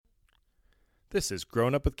This is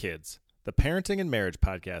Grown Up with Kids, the parenting and marriage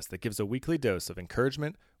podcast that gives a weekly dose of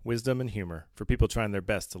encouragement, wisdom, and humor for people trying their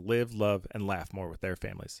best to live, love, and laugh more with their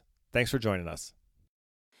families. Thanks for joining us.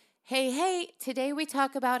 Hey, today we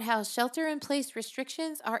talk about how shelter-in-place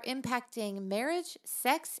restrictions are impacting marriage,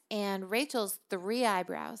 sex, and Rachel's 3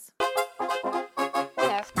 eyebrows.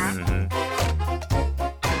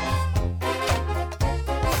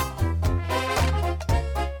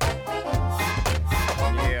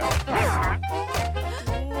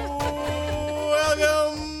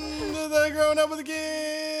 Welcome to the Grown Up with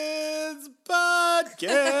Kids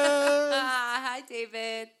podcast. Hi,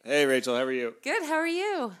 David. Hey, Rachel, how are you? Good, how are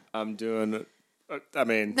you? I'm doing, No, I I'm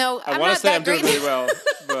want to not say that I'm doing great. really well,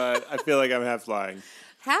 but I feel like I'm half lying.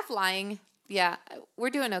 Half lying. Yeah, we're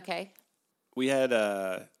doing okay. We had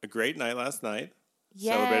a great night last night.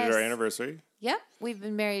 Yes. Celebrated our anniversary. Yep, we've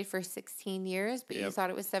been married for 16 years, but you Yep. thought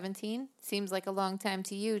it was 17. Seems like a long time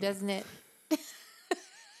to you, doesn't it?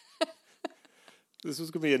 This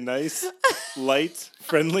was going to be a nice, light,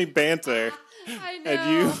 friendly banter. I know.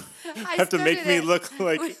 And you I have to make started me it. look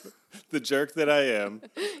like the jerk that I am.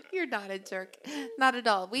 You're not a jerk. Not at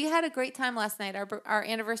all. We had a great time last night. Our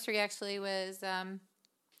anniversary actually was a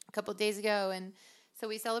couple days ago, and so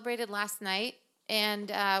we celebrated last night.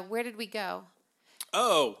 And where did we go?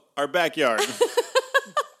 Oh, our backyard.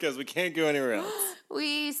 Because we can't go anywhere else.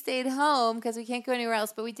 We stayed home because we can't go anywhere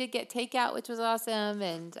else, but we did get takeout, which was awesome.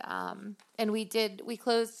 And we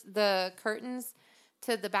closed the curtains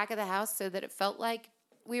to the back of the house so that it felt like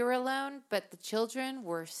we were alone, but the children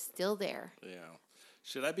were still there. Yeah.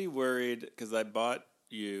 Should I be worried because I bought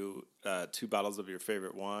you 2 bottles of your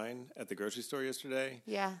favorite wine at the grocery store yesterday?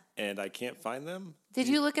 Yeah. And I can't find them? Did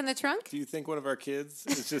you look in the trunk? Do you think one of our kids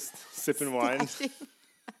is just sipping wine?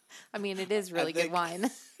 I mean, it is really good think- wine.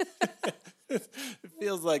 It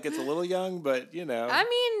feels like it's a little young, but you know. I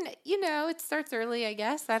mean, it starts early, I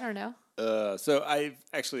guess. I don't know. So I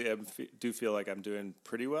actually do feel like I'm doing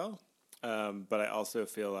pretty well, but I also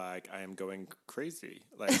feel like I am going crazy,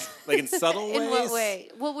 like in subtle ways. In what way?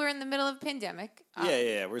 Well, we're in the middle of a pandemic.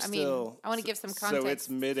 Yeah. We're still. I want to give some context. So it's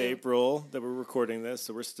mid-April that we're recording this,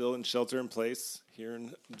 so we're still in shelter in place here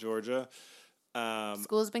in Georgia.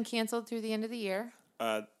 School's been canceled through the end of the year.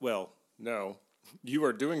 Well, no, you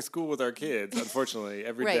are doing school with our kids, unfortunately,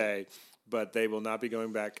 every Right. day, but they will not be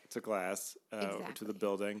going back to class or to Exactly. the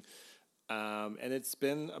building. And it's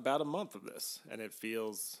been about a month of this, and it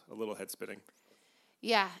feels a little head spinning.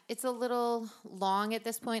 Yeah, it's a little long at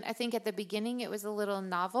this point. I think at the beginning it was a little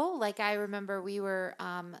novel. Like I remember we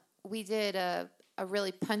did a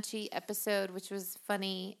really punchy episode, which was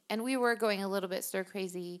funny, and we were going a little bit stir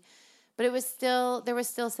crazy, but there was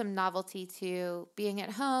still some novelty to being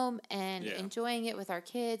at home and enjoying it with our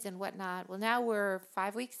kids and whatnot. Well, now we're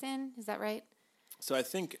 5 weeks in. Is that right? So I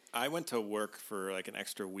think I went to work for like an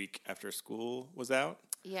extra week after school was out.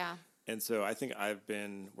 Yeah. And so I think I've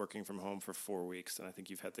been working from home for 4 weeks, and I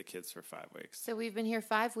think you've had the kids for 5 weeks. So we've been here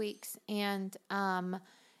 5 weeks, and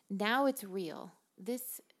now it's real.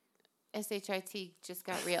 This SHIT just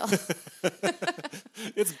got real.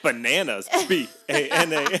 It's bananas.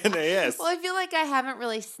 BANANAS. Well, I feel like I haven't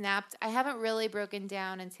really snapped. I haven't really broken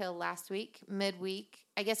down until last week, midweek.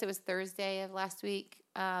 I guess it was Thursday of last week.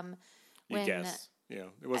 You guess. Yeah,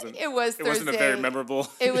 it wasn't. It was It wasn't a Thursday. very memorable.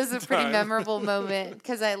 It was a pretty time. memorable moment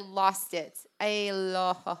because I lost it. I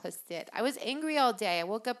was angry all day. I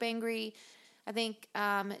woke up angry. I think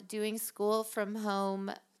doing school from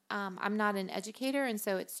home, I'm not an educator, and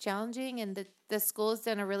so it's challenging. And the school has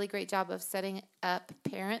done a really great job of setting up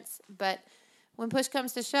parents. But when push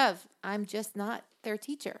comes to shove, I'm just not their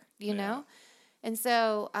teacher, you know? And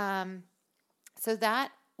so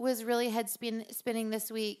that was really head spinning this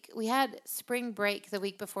week. We had spring break the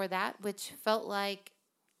week before that, which felt like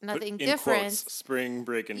nothing In different. Quotes, spring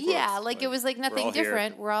break in quotes. Yeah, like it was like we're nothing all here.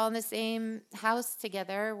 different. We're all in the same house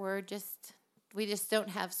together. We just don't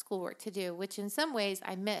have schoolwork to do, which in some ways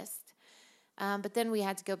I missed. But then we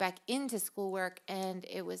had to go back into schoolwork, and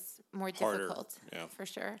it was more Harder, difficult, yeah. for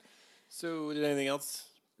sure. So, did anything else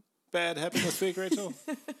bad happen this week, Rachel?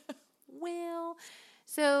 Well,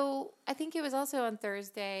 so I think it was also on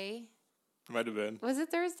Thursday. Might have been. Was it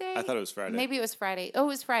Thursday? I thought it was Friday. Maybe it was Friday. Oh, it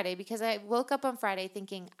was Friday because I woke up on Friday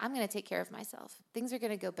thinking, I'm going to take care of myself. Things are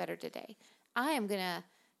going to go better today. I am going to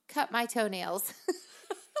cut my toenails.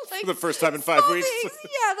 For the first time in 5 weeks. Things,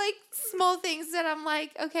 yeah, like small things that I'm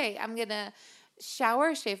like, okay, I'm going to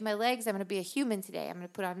shower, shave my legs. I'm going to be a human today. I'm going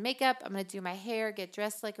to put on makeup. I'm going to do my hair, get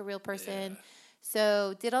dressed like a real person. Yeah.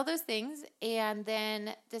 So did all those things and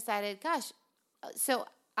then decided, gosh, so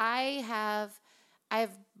I have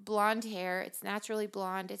blonde hair. It's naturally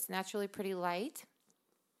blonde. It's naturally pretty light.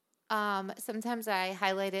 Sometimes I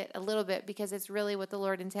highlight it a little bit because it's really what the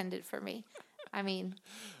Lord intended for me. I mean,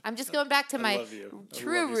 I'm just going back to my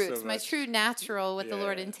true roots, my true natural, what the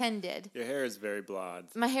Lord intended. Your hair is very blonde.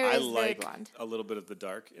 My hair is very blonde. A little bit of the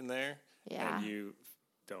dark in there. Yeah. And you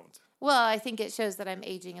don't. Well, I think it shows that I'm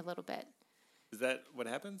aging a little bit. Is that what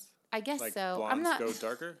happens? I guess like so. Blondes go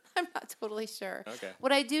darker? I'm not totally sure. Okay.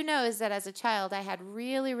 What I do know is that as a child, I had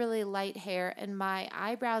really, really light hair, and my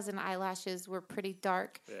eyebrows and eyelashes were pretty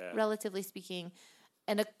dark, relatively speaking.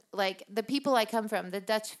 And like the people I come from, the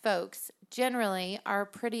Dutch folks, generally are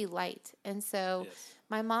pretty light. And so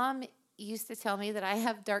my mom used to tell me that I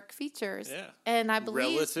have dark features. Yeah. And I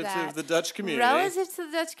believe relative that. To the Dutch community. Relative to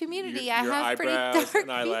the Dutch community, I have pretty dark features. Your eyebrows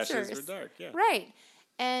and eyelashes are dark, yeah. Right.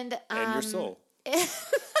 And your soul. You're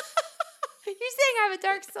saying I have a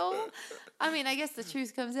dark soul? I mean, I guess the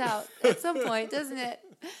truth comes out at some point, doesn't it?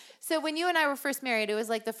 So when you and I were first married, it was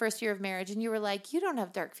like the first year of marriage, and you were like, you don't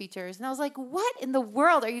have dark features. And I was like, what in the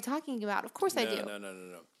world are you talking about? Of course I do.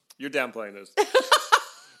 No. You're downplaying this.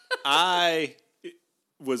 I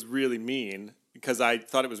was really mean because I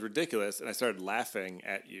thought it was ridiculous, and I started laughing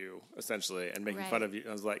at you, essentially, and making fun of you.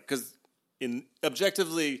 I was like, because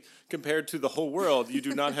objectively, compared to the whole world, you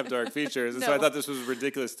do not have dark features. And so I thought this was a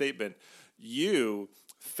ridiculous statement. You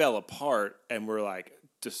fell apart and were like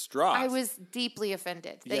distraught. I was deeply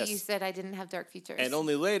offended that you said I didn't have dark features. And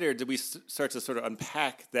only later did we start to sort of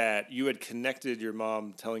unpack that you had connected your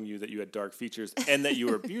mom telling you that you had dark features and that you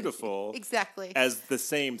were beautiful. Exactly. As the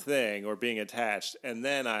same thing or being attached. And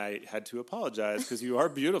then I had to apologize because you are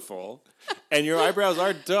beautiful and your eyebrows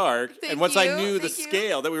are dark. And once I knew the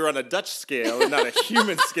scale, that we were on a Dutch scale and not a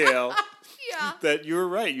human scale, that you were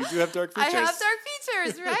right. You do have dark features. I have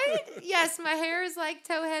dark features, right? Yes, my hair is like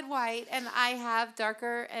towhead white, and I have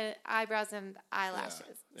darker eyebrows and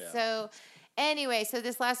eyelashes. Yeah. So anyway,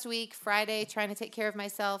 this last week, Friday, trying to take care of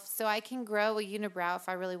myself so I can grow a unibrow if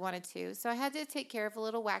I really wanted to. So I had to take care of a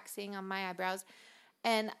little waxing on my eyebrows.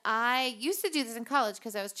 And I used to do this in college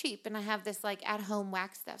because I was cheap, and I have this like at-home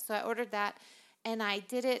wax stuff. So I ordered that, and I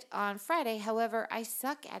did it on Friday. However, I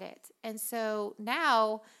suck at it. And so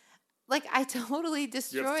now... like, I totally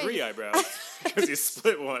destroyed... You have 3 eyebrows because you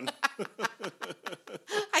split one.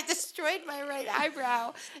 I destroyed my right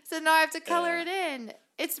eyebrow. So now I have to color it in.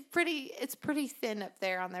 It's pretty thin up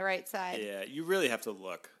there on the right side. Yeah, you really have to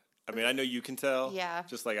look. I mean, I know you can tell. Yeah.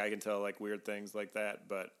 Just like I can tell, like, weird things like that.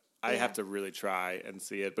 But I have to really try and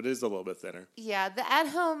see it. But it is a little bit thinner. Yeah, the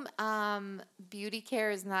at-home beauty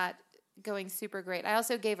care is not going super great. I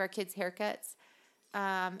also gave our kids haircuts.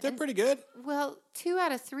 They're pretty good. Well, 2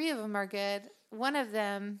 out of 3 of them are good. One of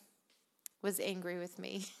them was angry with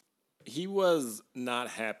me. He was not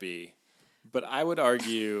happy, but I would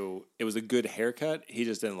argue it was a good haircut. He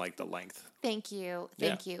just didn't like the length. Thank you.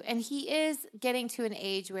 And he is getting to an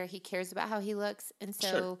age where he cares about how he looks. And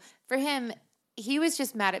so for him, he was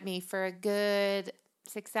just mad at me for a good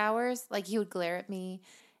 6 hours. Like, he would glare at me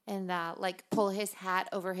and like pull his hat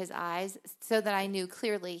over his eyes so that I knew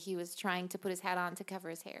clearly he was trying to put his hat on to cover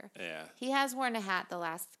his hair. Yeah. He has worn a hat the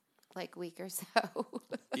last like week or so.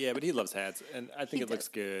 Yeah, but he loves hats, and I think it looks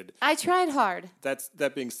good. I tried hard.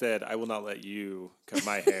 That being said, I will not let you cut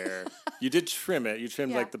my hair. You did trim it. You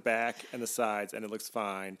trimmed like the back and the sides, and it looks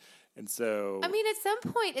fine. And so, I mean, at some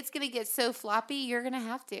point, it's going to get so floppy, you're going to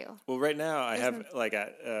have to. Well, right now, I have like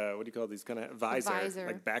a, what do you call these, kind of visor,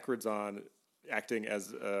 like backwards on, acting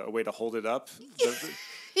as a way to hold it up.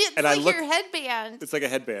 It's and like your headband. It's like a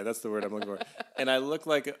headband. That's the word I'm looking for. And I look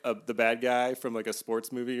like the bad guy from like a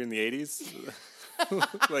sports movie in the 80s.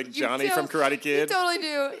 Like Johnny from Karate Kid. You totally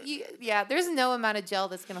do. Yeah, there's no amount of gel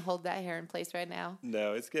that's going to hold that hair in place right now.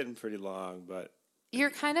 No, it's getting pretty long, but... You're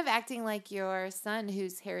kind of acting like your son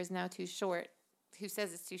whose hair is now too short, who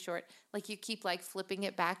says it's too short. Like you keep like flipping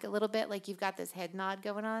it back a little bit, like you've got this head nod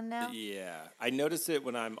going on now. Yeah. I notice it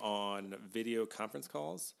when I'm on video conference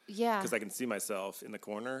calls. Yeah. Because I can see myself in the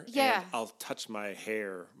corner. Yeah. And I'll touch my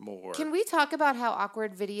hair more. Can we talk about how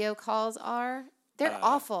awkward video calls are? They're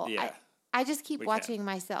awful. Yeah. I just keep watching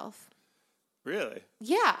myself. Really?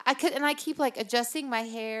 Yeah, I keep like adjusting my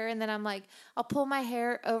hair, and then I'm like, I'll pull my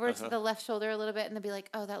hair over to the left shoulder a little bit, and then be like,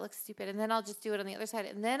 oh, that looks stupid, and then I'll just do it on the other side,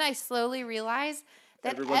 and then I slowly realize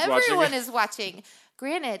that everyone is watching.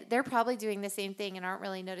 Granted, they're probably doing the same thing and aren't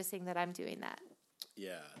really noticing that I'm doing that.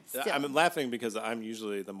 Yeah, I'm laughing because I'm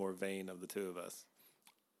usually the more vain of the two of us.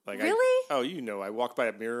 Like really? I walk by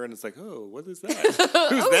a mirror and it's like, oh, what is that?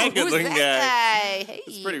 Who's that good-looking guy? Hey.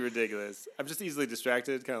 It's pretty ridiculous. I'm just easily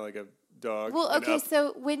distracted, kind of like a dog. Well, okay,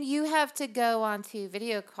 so when you have to go onto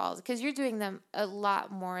video calls, because you're doing them a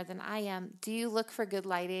lot more than I am, do you look for good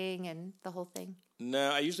lighting and the whole thing?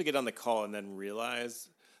 No, I usually get on the call and then realize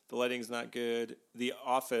The lighting's not good. The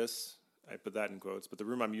office, I put that in quotes, but the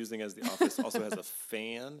room I'm using as the office also has a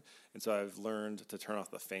fan. And so I've learned to turn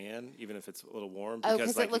off the fan, even if it's a little warm.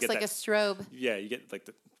 Because it looks like a strobe. Yeah, you get like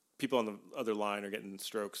the people on the other line are getting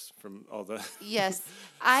strokes from all the... Yes.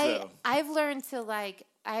 I've learned to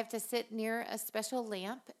I have to sit near a special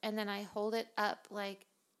lamp, and then I hold it up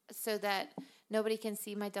so that nobody can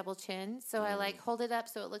see my double chin. So I hold it up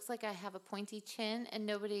so it looks like I have a pointy chin, and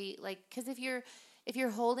nobody because if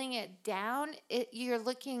you're holding it down,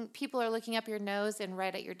 people are looking up your nose and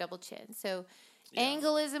right at your double chin. So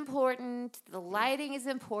angle is important. The lighting is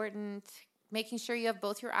important. Making sure you have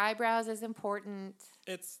both your eyebrows is important.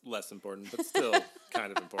 It's less important, but still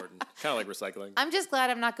kind of important. Kind of like recycling. I'm just glad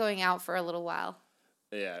I'm not going out for a little while.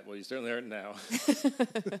 Yeah, well, you certainly aren't now.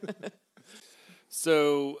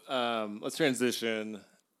 So let's transition.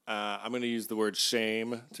 I'm going to use the word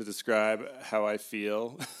shame to describe how I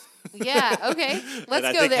feel. Yeah, okay.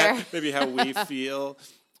 Let's go there. Maybe how we feel,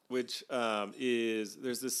 which is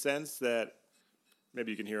there's this sense that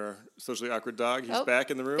maybe you can hear our socially awkward dog. He's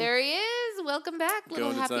back in the room. There he is. Welcome back,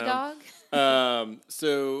 little happy dog.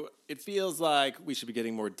 So it feels like we should be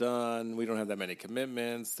getting more done. We don't have that many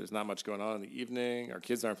commitments. There's not much going on in the evening. Our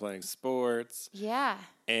kids aren't playing sports. Yeah.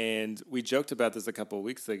 And we joked about this a couple of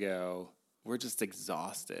weeks ago. We're just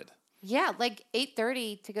exhausted. Yeah,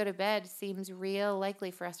 8:30 to go to bed seems real likely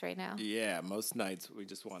for us right now. Yeah, most nights we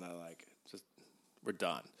just want to we're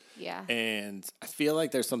done. Yeah. And I feel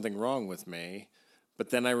like there's something wrong with me. But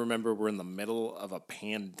then I remember we're in the middle of a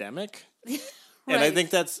pandemic. Right. And I think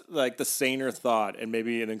that's the saner thought and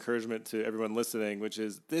maybe an encouragement to everyone listening, which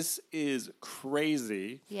is this is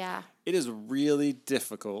crazy. Yeah. It is really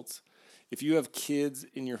difficult. If you have kids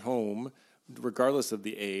in your home, regardless of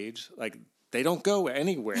the age, they don't go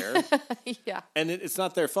anywhere. Yeah. And it's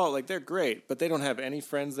not their fault. They're great, but they don't have any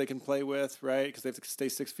friends they can play with, right? Because they have to stay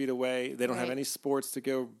 6 feet away. They don't have any sports to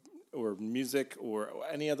go or music or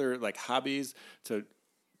any other hobbies to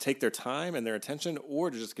take their time and their attention or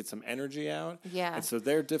to just get some energy out. Yeah. And so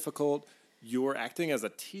they're difficult. You're acting as a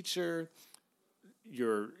teacher.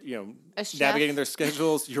 You're, navigating their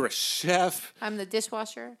schedules. You're a chef. I'm the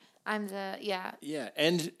dishwasher. Yeah.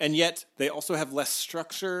 And yet they also have less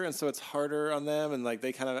structure. And so it's harder on them. And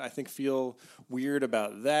they kind of, I think, feel weird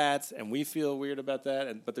about that. And we feel weird about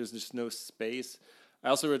that. But there's just no space. I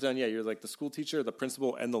also wrote down, you're the school teacher, the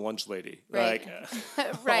principal, and the lunch lady. Right.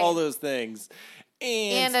 Right. All those things.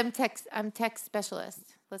 And I'm tech specialist.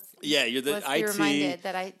 You're the let's IT. Be reminded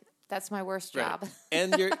that that's my worst job.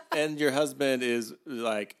 Right. And your husband is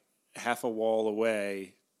half a wall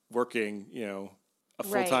away working, a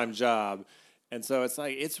full-time job. And so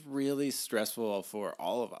it's really stressful for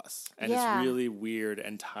all of us. And it's really weird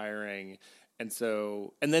and tiring. And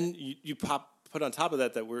so, and then you put on top of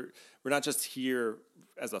that we're not just here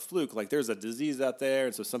as a fluke. There's a disease out there,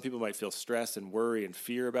 and so some people might feel stress and worry and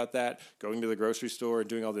fear about that. Going to the grocery store and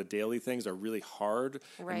doing all the daily things are really hard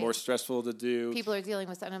and more stressful to do. People are dealing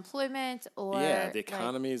with unemployment or... Yeah, the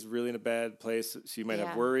economy is really in a bad place, so you might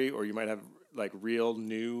have worry, or you might have real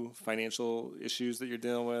new financial issues that you're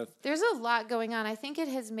dealing with. There's a lot going on. I think it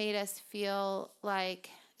has made us feel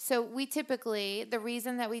so we typically, the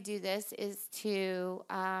reason that we do this is to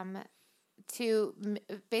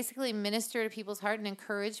basically minister to people's heart and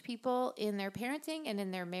encourage people in their parenting and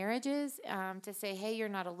in their marriages, to say, hey, you're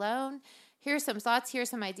not alone. Here's some thoughts, here's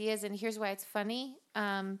some ideas, and here's why it's funny.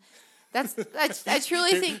 I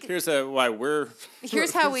truly think... Here's why we're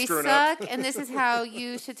Here's how we suck, up. And this is how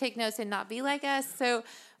you should take notes and not be like us. So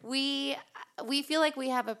we feel like we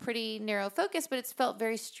have a pretty narrow focus, but it's felt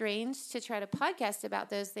very strange to try to podcast about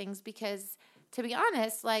those things because... To be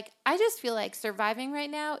honest, I just feel like surviving right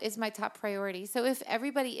now is my top priority. So if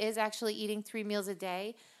everybody is actually eating 3 meals a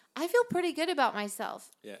day, I feel pretty good about myself.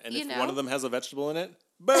 Yeah, and if one of them has a vegetable in it,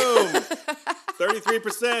 boom,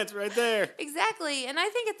 33% right there. Exactly. And I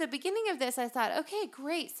think at the beginning of this, I thought, okay,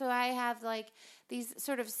 great. So I have these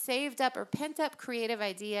sort of saved up or pent up creative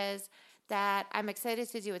ideas that I'm excited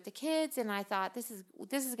to do with the kids, and I thought this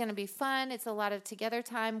is going to be fun. It's a lot of together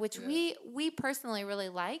time, which we personally really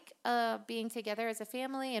like, being together as a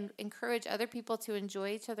family and encourage other people to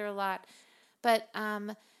enjoy each other a lot. But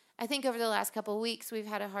I think over the last couple of weeks we've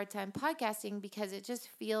had a hard time podcasting because it just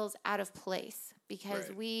feels out of place because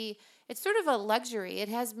it's sort of a luxury. It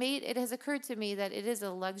has occurred to me that it is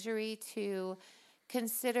a luxury to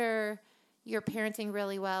consider your parenting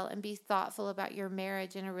really well and be thoughtful about your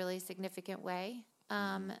marriage in a really significant way.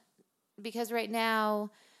 Because right now,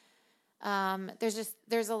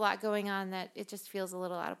 there's a lot going on that it just feels a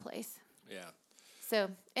little out of place. Yeah. So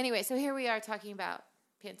anyway, here we are talking about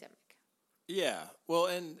pandemic. Yeah. Well,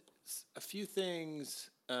 and a few things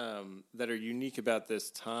that are unique about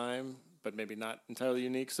this time, but maybe not entirely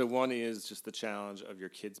unique. So one is just the challenge of your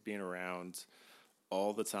kids being around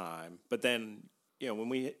all the time. But then, when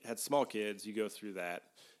we had small kids, you go through that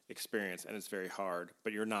experience and it's very hard,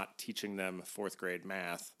 but you're not teaching them fourth grade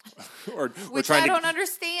math which I don't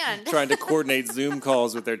understand. Trying to coordinate Zoom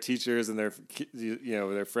calls with their teachers and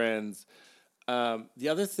their friends. The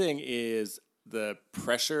other thing is the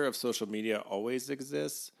pressure of social media always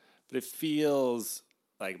exists, but it feels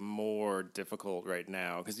like more difficult right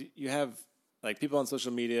now because you have like people on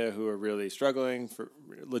social media who are really struggling for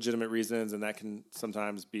legitimate reasons, and that can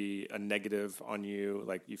sometimes be a negative on you.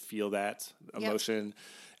 Like you feel that emotion. Yep.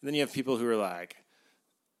 And then you have people who are like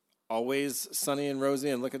always sunny and rosy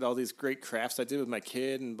and look at all these great crafts I did with my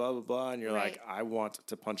kid and blah, blah, blah. And you're like, I want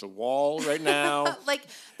to punch a wall right now. Like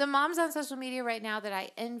the moms on social media right now that I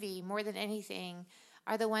envy more than anything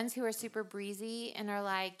are the ones who are super breezy and are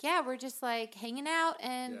like, yeah, we're just like hanging out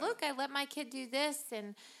and look, I let my kid do this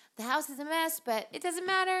and the house is a mess, but it doesn't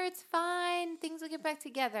matter. It's fine. Things will get back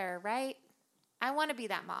together, right? I want to be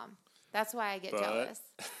that mom. That's why I get jealous.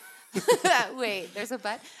 Wait, there's a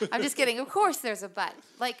but? I'm just kidding. Of course there's a but.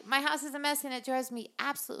 Like, my house is a mess, and it drives me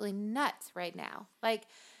absolutely nuts right now. Like,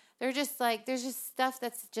 there's just stuff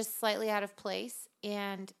that's just slightly out of place,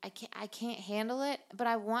 and I can't handle it, but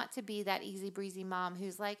I want to be that easy breezy mom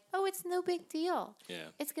who's like, oh, it's no big deal. Yeah.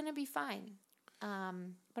 It's going to be fine. But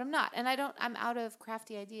I'm not, and I'm out of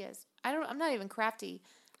crafty ideas. I'm not even crafty.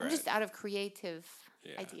 I'm just out of creative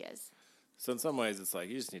ideas. So in some ways, it's like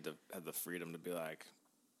you just need to have the freedom to be like,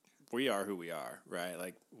 we are who we are, right?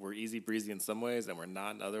 Like, we're easy breezy in some ways, and we're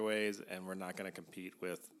not in other ways, and we're not going to compete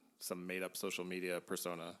with some made-up social media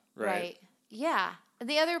persona, right? Right. Yeah.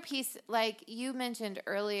 The other piece, like you mentioned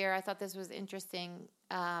earlier, I thought this was interesting.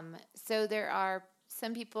 So there are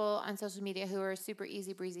some people on social media who are super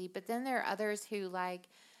easy breezy, but then there are others who, like,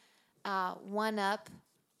 one-up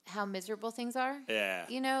how miserable things are. Yeah.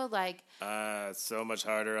 Like... it's so much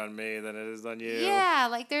harder on me than it is on you. Yeah,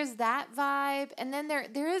 like there's that vibe. And then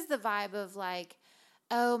there is the vibe of like,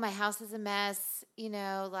 oh, my house is a mess.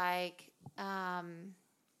 Like, I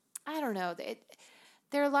don't know.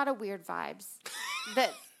 There are a lot of weird vibes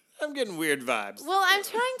that... I'm getting weird vibes. Well, I'm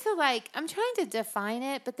trying to define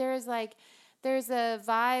it, but there's a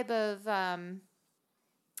vibe of,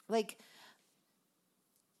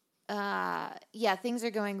 things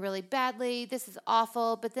are going really badly. This is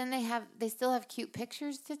awful. But then they still have cute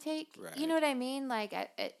pictures to take. Right. You know what I mean? Like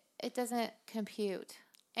it doesn't compute.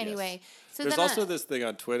 Anyway, yes. So there's also this thing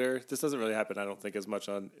on Twitter. This doesn't really happen, I don't think, as much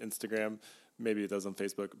on Instagram. Maybe it does on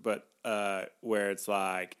Facebook. But where it's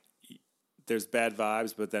like there's bad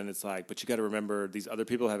vibes, but then it's like, but you got to remember these other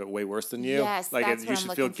people have it way worse than you. Yes, like that's you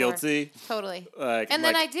should feel guilty. Totally. And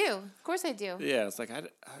then I do. Of course I do. Yeah, it's like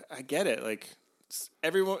I get it. Like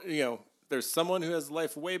everyone, there's someone who has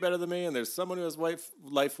life way better than me, and there's someone who has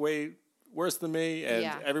life way worse than me,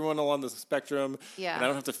 and everyone along the spectrum. Yeah. And I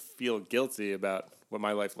don't have to feel guilty about what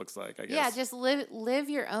my life looks like, I guess. Yeah, just live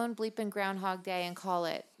your own bleeping Groundhog Day and call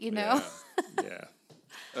it, Yeah.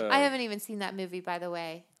 I haven't even seen that movie, by the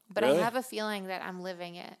way, but really? I have a feeling that I'm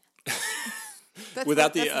living it.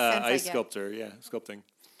 Without the ice sculptor, sculpting.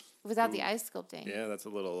 Without the ice sculpting. Yeah, that's a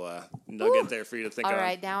little nugget there for you to think on. All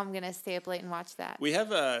right, now I'm going to stay up late and watch that. We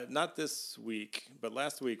have, not this week, but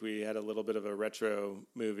last week we had a little bit of a retro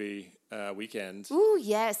movie weekend. Ooh,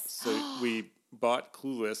 yes. So we bought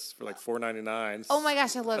Clueless for like $4.99. Oh my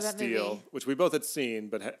gosh, I love that movie. Which we both had seen,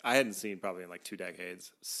 but I hadn't seen probably in like 2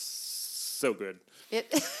 decades. So good.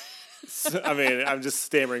 I'm just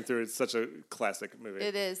stammering through it. It's such a classic movie.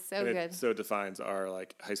 It is so good. It so defines our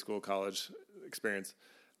like high school, college experience.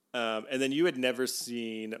 And then you had never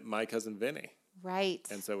seen My Cousin Vinny. Right.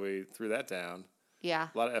 And so we threw that down. Yeah.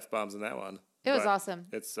 A lot of F-bombs in that one. It was awesome.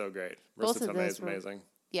 It's so great. Marissa Tomei is amazing.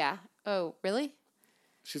 Yeah. Oh, really?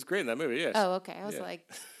 She's great in that movie, yes. Oh, okay. I was like...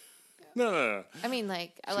 No. I mean,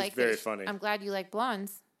 like, I She's like... very funny. I'm glad you like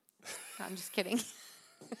blondes. I'm just kidding.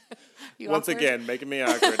 Once again, making me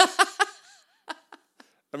awkward.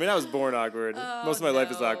 I mean, I was born awkward. Most of my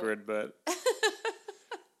life is awkward, but...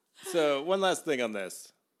 So, one last thing on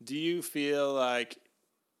this. Do you feel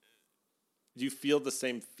the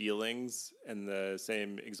same feelings and the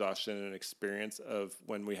same exhaustion and experience of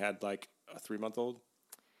when we had like a 3-month-old?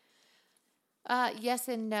 Yes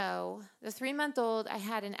and no. The 3-month-old, I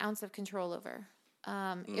had an ounce of control over.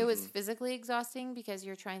 It was physically exhausting because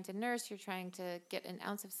you're trying to nurse, you're trying to get an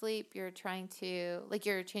ounce of sleep, you're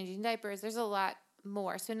changing diapers. There's a lot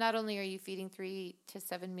more. So not only are you feeding 3 to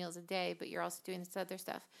 7 meals a day, but you're also doing this other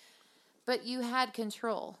stuff. But you had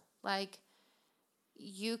control. Like,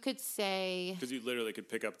 you could say... Because you literally could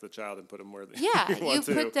pick up the child and put them where you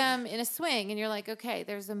put them in a swing and you're like, okay,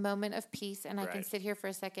 there's a moment of peace and I can sit here for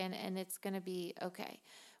a second and it's going to be okay.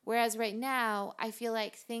 Whereas right now, I feel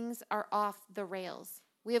like things are off the rails.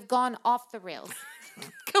 We have gone off the rails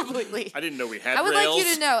completely. I didn't know we had rails. I would rails. like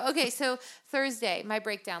you to know. Okay, so Thursday, my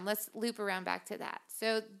breakdown. Let's loop around back to that.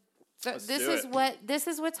 So this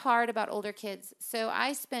is what's hard about older kids. So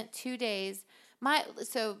I spent 2 days.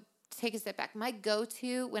 Take a step back. My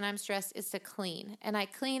go-to when I'm stressed is to clean. And I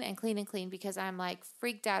clean and clean and clean because I'm like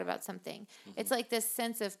freaked out about something. Mm-hmm. It's like this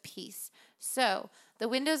sense of peace. So the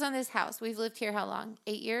windows on this house, we've lived here how long?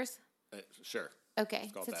 8 years? Sure.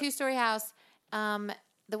 Okay. It's a 2-story house.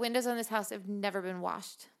 The windows on this house have never been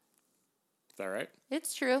washed. Is that right?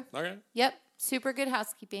 It's true. Okay. Yep. Super good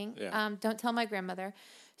housekeeping. Yeah. Don't tell my grandmother.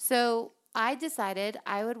 So I decided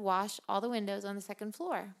I would wash all the windows on the second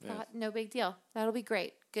floor. Thought, no big deal. That'll be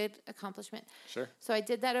great. Good accomplishment. Sure. So I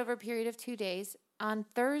did that over a period of 2 days. On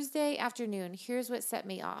Thursday afternoon, here's what set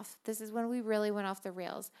me off. This is when we really went off the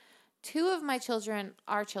rails. 2 of my children,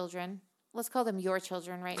 our children, let's call them your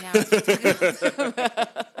children right now.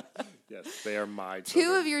 Yes, they are my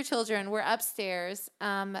children. 2 of your children were upstairs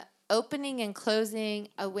opening and closing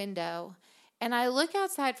a window. And I look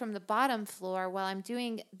outside from the bottom floor while I'm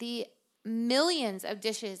doing the millions of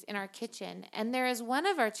dishes in our kitchen. And there is one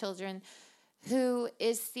of our children who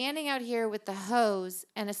is standing out here with the hose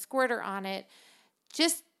and a squirter on it,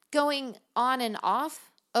 just going on and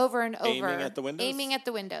off over and over. Aiming at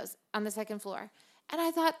the windows on the second floor. And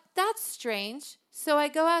I thought, that's strange. So I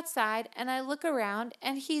go outside and I look around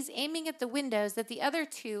and he's aiming at the windows that the other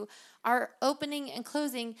 2 are opening and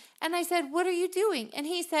closing. And I said, what are you doing? And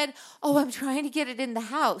he said, oh, I'm trying to get it in the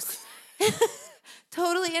house.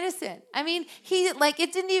 Totally innocent. I mean,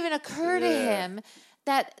 it didn't even occur to him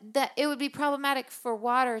that it would be problematic for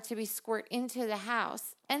water to be squirt into the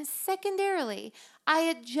house. And secondarily, I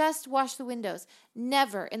had just washed the windows.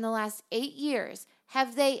 Never in the last 8 years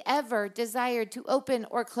have they ever desired to open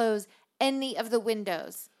or close any of the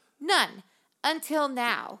windows. None. Until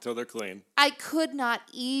now. Until they're clean. I couldn't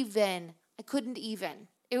even.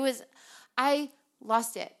 I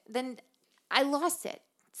lost it. Then I lost it.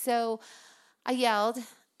 So I yelled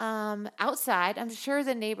outside. I'm sure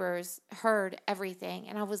the neighbors heard everything.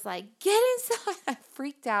 And I was like, get inside. I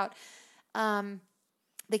freaked out.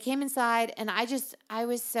 They came inside, and I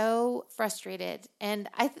was so frustrated. And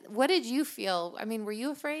what did you feel? I mean, were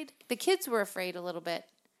you afraid? The kids were afraid a little bit.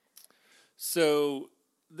 So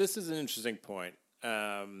this is an interesting point.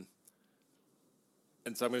 And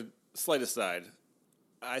so I'm going to slight aside.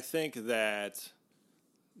 I think that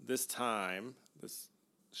this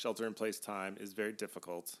shelter-in-place time is very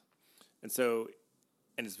difficult.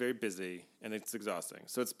 And it's very busy, and it's exhausting.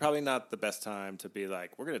 So it's probably not the best time to be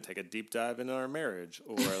like, we're going to take a deep dive into our marriage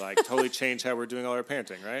or like totally change how we're doing all our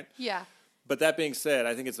parenting, right? Yeah. But that being said,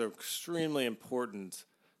 I think it's extremely important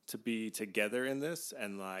to be together in this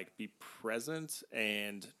and like be present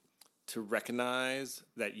and to recognize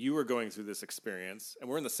that you are going through this experience. And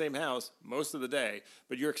we're in the same house most of the day,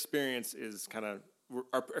 but your experience is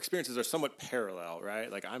our experiences are somewhat parallel,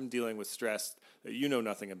 right? Like I'm dealing with stress that you know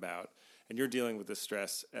nothing about. And you're dealing with this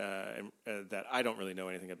stress that I don't really know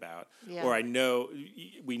anything about, or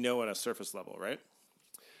we know on a surface level, right?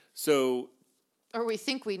 So, or we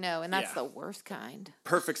think we know, and that's the worst kind.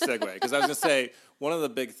 Perfect segue, because I was going to say one of the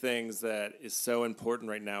big things that is so important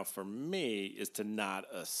right now for me is to not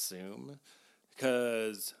assume,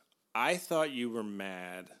 because I thought you were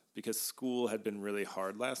mad because school had been really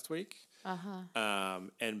hard last week.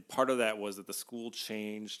 And part of that was that the school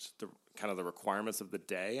changed the requirements of the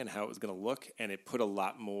day and how it was going to look, and it put a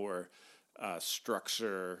lot more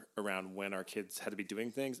structure around when our kids had to be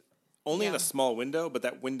doing things. Only in a small window, but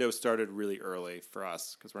that window started really early for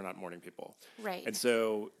us because we're not morning people. Right. And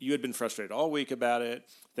so you had been frustrated all week about it.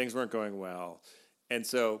 Things weren't going well. And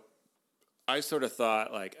so I sort of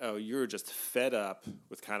thought like, oh, you're just fed up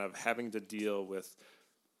with kind of having to deal with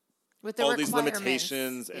all these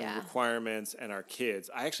limitations and requirements and our kids.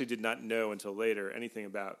 I actually did not know until later anything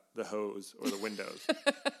about the hose or the windows,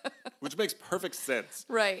 which makes perfect sense.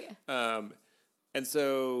 Right. And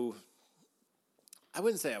so I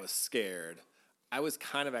wouldn't say I was scared. I was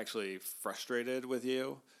kind of actually frustrated with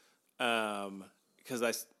you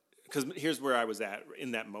because here's where I was at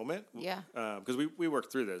in that moment. Yeah. Because we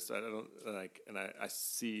worked through this. I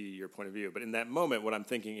see your point of view. But in that moment, what I'm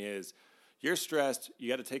thinking is, you're stressed. You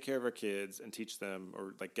got to take care of our kids and teach them,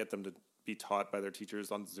 or like get them to be taught by their teachers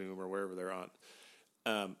on Zoom or wherever they're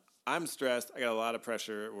on. I'm stressed. I got a lot of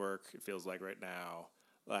pressure at work. It feels like right now.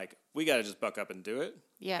 like, we got to just buck up and do it.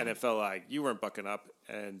 Yeah. And it felt like you weren't bucking up,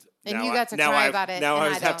 and now you got to cry about it. Now I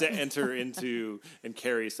just have to enter into and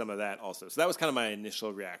carry some of that also. So that was kind of my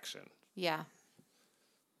initial reaction. Yeah.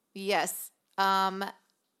 Yes.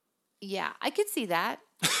 Yeah, I could see that.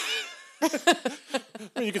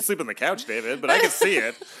 You can sleep on the couch, David, but I can see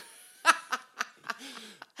it.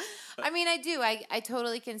 I mean, I do. I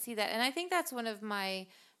totally can see that. And I think that's one of my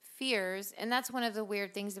fears. And that's one of the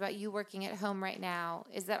weird things about you working at home right now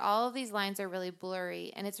is that all of these lines are really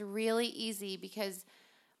blurry. And it's really easy because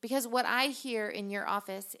what I hear in your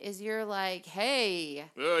office is you're like, hey,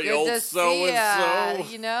 good to see ya.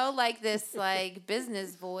 You know, like this like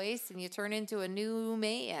business voice, and you turn into a new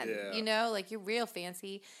man. Yeah. You know, like you're real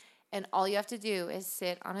fancy. And all you have to do is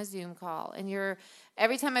sit on a Zoom call. And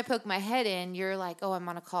every time I poke my head in, you're like, oh, I'm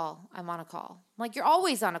on a call. I'm like, you're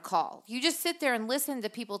always on a call. You just sit there and listen to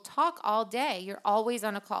people talk all day. You're always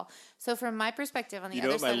on a call. So from my perspective, on the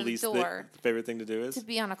other side of the door, favorite thing to do is? To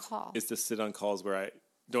be on a call. Is to sit on calls where I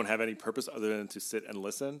don't have any purpose other than to sit and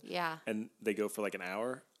listen. Yeah. And they go for like an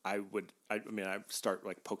hour. I start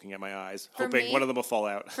like poking at my eyes, hoping one of them will fall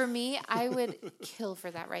out. For me, I would kill for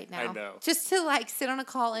that right now. I know. Just to like sit on a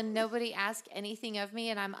call and nobody ask anything of me,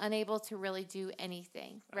 and I'm unable to really do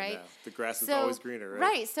anything, right? The grass is always greener, right?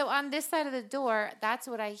 Right. So on this side of the door, that's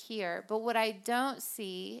what I hear. But what I don't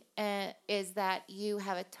see is that you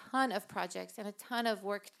have a ton of projects and a ton of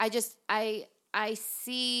work. I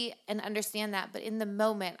see and understand that, but in the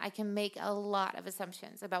moment, I can make a lot of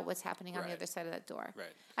assumptions about what's happening on the other side of that door. Right.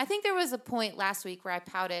 I think there was a point last week where I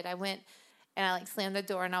pouted. I went and I like slammed the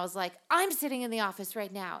door and I was like, I'm sitting in the office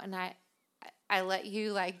right now. And I let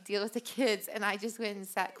you like deal with the kids, and I just went and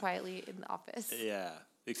sat quietly in the office. Yeah.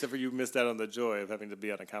 Except for you missed out on the joy of having to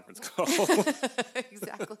be on a conference call.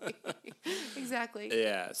 Exactly.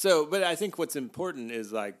 Yeah. So, but I think what's important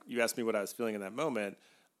is like, you asked me what I was feeling in that moment.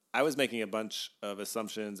 I was making a bunch of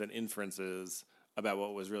assumptions and inferences about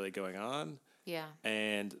what was really going on. Yeah.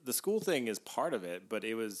 And the school thing is part of it, but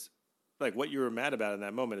it was like what you were mad about in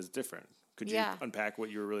that moment is different. Could you unpack what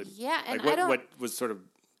you were really... Yeah, and like what was sort of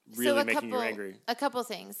really making you angry? A couple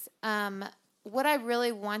things. What I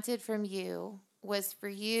really wanted from you was for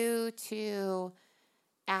you to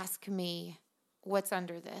ask me what's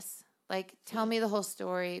under this. Like, tell me the whole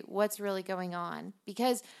story. What's really going on?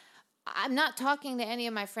 Because I'm not talking to any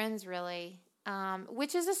of my friends really,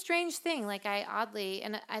 which is a strange thing. Like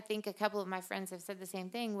and I think a couple of my friends have said the same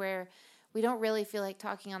thing, where we don't really feel like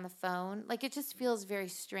talking on the phone. Like it just feels very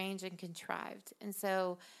strange and contrived. And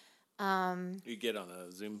so, you get on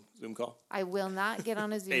a Zoom call? I will not get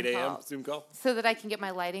on a Zoom 8 a.m. call. Zoom call? So that I can get my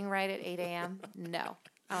lighting right at 8 a.m. No,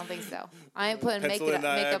 I don't think so. I ain't putting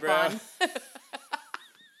makeup on.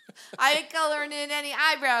 I ain't coloring in any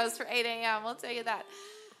eyebrows for 8 a.m. I'll tell you that.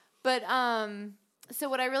 But so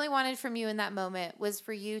what I really wanted from you in that moment was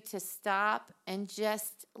for you to stop and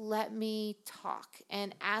just let me talk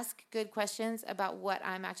and ask good questions about what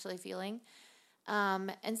I'm actually feeling.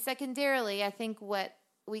 And secondarily, I think what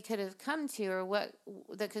we could have come to, or what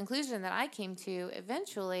the conclusion that I came to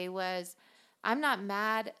eventually was, I'm not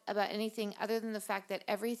mad about anything other than the fact that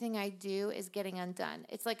everything I do is getting undone.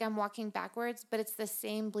 It's like I'm walking backwards, but it's the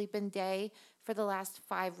same bleeping day for the last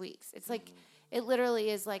 5 weeks. It's like... It literally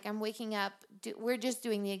is like I'm waking up, we're just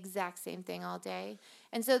doing the exact same thing all day.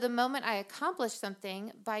 And so the moment I accomplished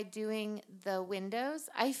something by doing the windows,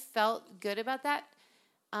 I felt good about that.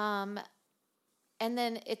 And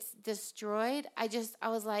then it's destroyed. I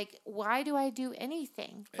was like, why do I do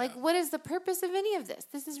anything? Yeah. Like, what is the purpose of any of this?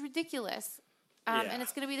 This is ridiculous. And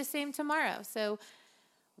it's going to be the same tomorrow. So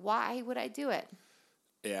why would I do it?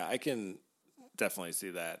 Yeah, I can definitely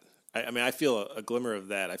see that. I mean, I feel a glimmer of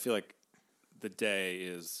that. I feel like the day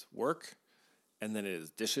is work, and then it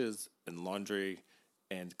is dishes and laundry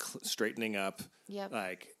and straightening up. Yep.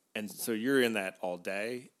 And so you're in that all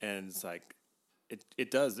day, and it's like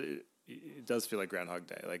it does feel like Groundhog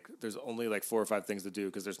Day. Like there's only like 4 or 5 things to do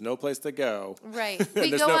because there's no place to go. Right.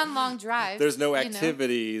 We go on long drives. There's no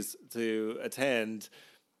activities to attend.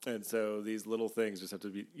 And so these little things just have to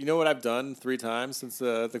be... You know what I've done 3 times since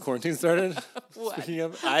the quarantine started? What? Speaking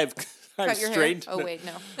of, I've straightened... Oh, wait,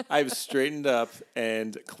 no. I've straightened up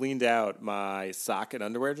and cleaned out my sock and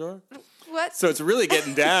underwear drawer. What? So it's really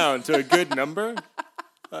getting down to a good number.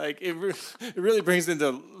 Like, it really brings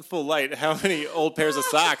into full light how many old pairs of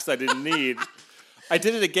socks I didn't need. I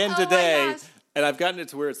did it again today. And I've gotten it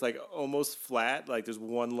to where it's like almost flat. Like there's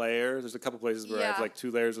one layer. There's a couple places where I have like 2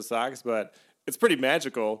 layers of socks, but... It's pretty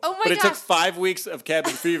magical. Oh my But it gosh. took 5 weeks of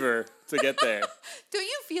cabin fever to get there. Don't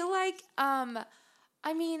you feel like,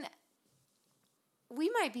 I mean, we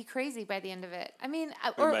might be crazy by the end of it. I mean,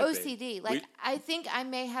 We or might OCD. be. Like, I think I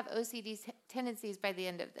may have OCD tendencies by the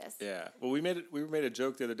end of this. Yeah. Well, we made a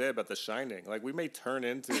joke the other day about The Shining. Like, we may turn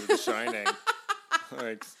into The Shining.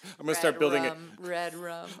 Like, I'm gonna start building it. Red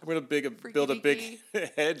rum. I'm gonna build a big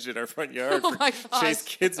hedge in our front yard chase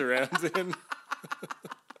kids around in.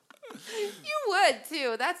 You would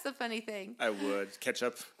too. That's the funny thing. I would catch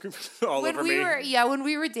up all over me. When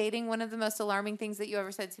we were dating, one of the most alarming things that you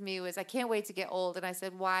ever said to me was, "I can't wait to get old." And I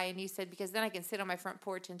said, "Why?" And you said, "Because then I can sit on my front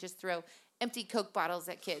porch and just throw empty Coke bottles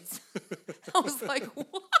at kids." I was like, "What?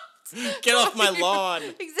 Get off my lawn!"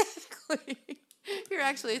 Exactly. You're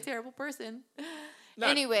actually a terrible person.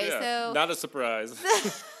 So not a surprise.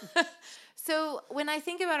 So when I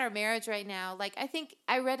think about our marriage right now, like I think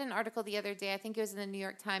I read an article the other day, I think it was in the New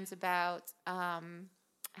York Times about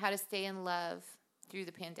how to stay in love through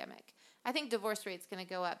the pandemic. I think divorce rate's going to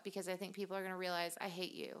go up because I think people are going to realize I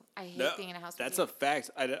hate you. I hate being in a house with you. That's a fact.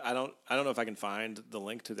 I don't know if I can find the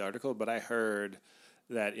link to the article, but I heard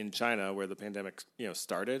that in China, where the pandemic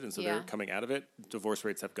started, and so they're coming out of it, divorce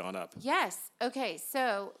rates have gone up. Yes. Okay.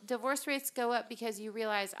 So divorce rates go up because you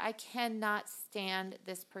realize I cannot stand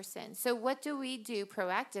this person. So what do we do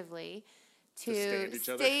proactively to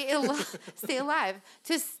stay alive,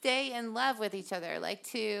 to stay in love with each other? Like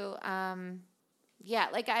to, I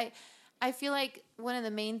feel like one of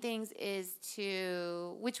the main things is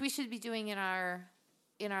which we should be doing in our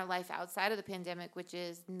life outside of the pandemic, which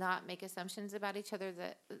is not make assumptions about each other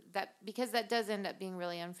that because that does end up being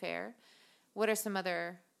really unfair. What are some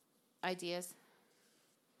other ideas?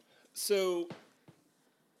 So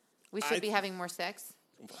we should be having more sex.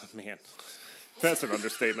 Man, that's an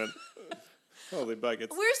understatement. Holy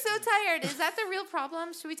buckets. We're so tired. Is that the real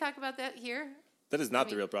problem? Should we talk about that here? That is not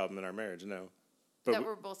the real problem in our marriage, no. But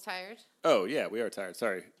we're both tired? Oh, yeah, we are tired.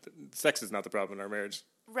 Sorry. Sex is not the problem in our marriage.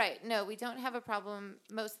 Right. No, we don't have a problem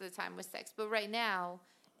most of the time with sex. But right now,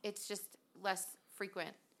 it's just less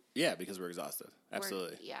frequent. Yeah, because we're exhausted.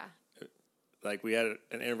 Absolutely. Yeah. Like, we had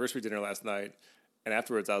an anniversary dinner last night, and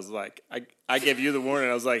afterwards I was like, I gave you the warning.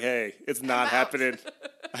 I was like, hey, it's not happening.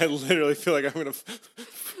 I literally feel like I'm going to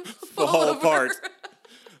fall apart.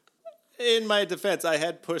 In my defense, I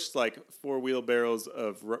had pushed like 4 wheelbarrows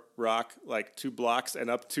of rock, like 2 blocks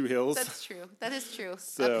and up 2 hills. That's true. That is true.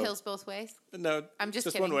 So, up hills both ways? No, I'm just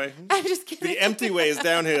kidding. One way. I'm just kidding. The empty way is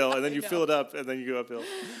downhill, and then you know. fill it up, and then you go uphill.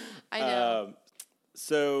 I know.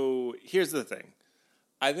 So here's the thing.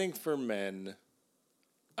 I think for men,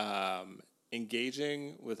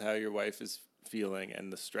 engaging with how your wife is feeling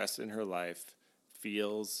and the stress in her life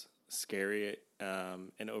feels scary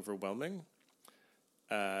and overwhelming.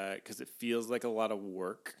 Because it feels like a lot of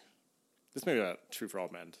work. This may be not true for all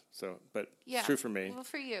men, but it's true for me. Well,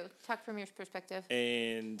 for you, talk from your perspective.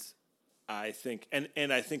 And I think,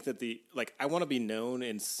 and I think that I want to be known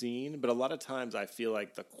and seen, but a lot of times I feel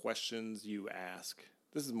like the questions you ask,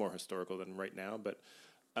 this is more historical than right now, but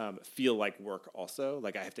feel like work also.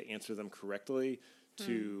 Like I have to answer them correctly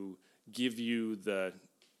to give you the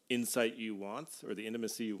insight you want or the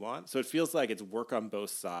intimacy you want. So it feels like it's work on both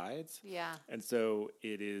sides. Yeah. And so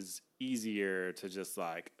it is easier to just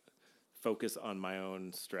like focus on my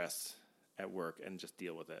own stress at work and just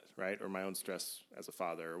deal with it, right? Or my own stress as a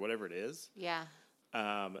father or whatever it is. Yeah.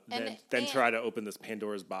 Then try to open this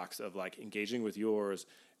Pandora's box of like engaging with yours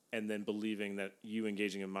and then believing that you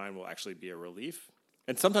engaging in mine will actually be a relief.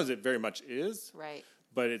 And sometimes it very much is. Right.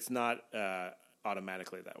 But it's not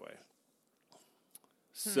automatically that way.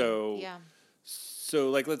 So,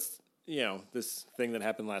 like, let's, this thing that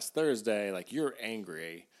happened last Thursday, like, you're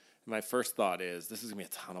angry. My first thought is, this is going to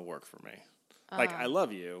be a ton of work for me. Like, I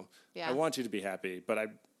love you. Yeah. I want you to be happy. But I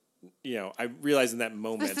realize in that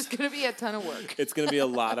moment. This is going to be a ton of work. It's going to be a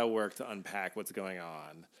lot of work to unpack what's going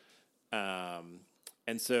on.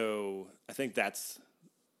 And so I think that's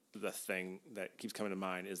the thing that keeps coming to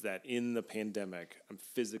mind is that in the pandemic, I'm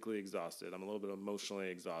physically exhausted. I'm a little bit emotionally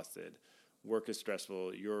exhausted. Work is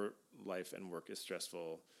stressful. Your life and work is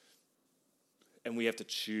stressful. And we have to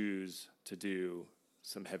choose to do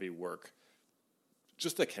some heavy work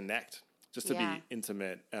just to connect, just to be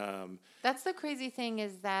intimate. That's the crazy thing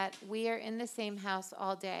is that we are in the same house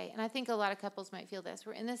all day. And I think a lot of couples might feel this.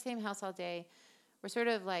 We're in the same house all day. We're sort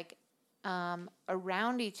of like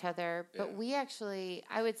around each other. But we actually,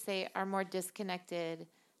 I would say, are more disconnected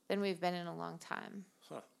than we've been in a long time.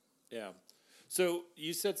 Huh. Yeah. So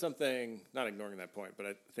you said something, not ignoring that point, but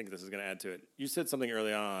I think this is going to add to it. You said something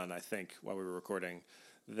early on, I think, while we were recording,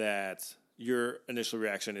 that your initial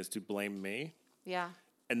reaction is to blame me. Yeah.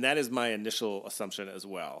 And that is my initial assumption as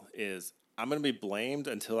well, is I'm going to be blamed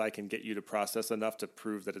until I can get you to process enough to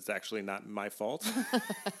prove that it's actually not my fault.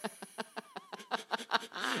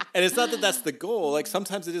 And it's not that that's the goal. Like,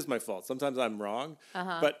 sometimes it is my fault. Sometimes I'm wrong.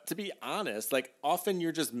 But to be honest, like, often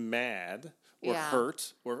you're just mad or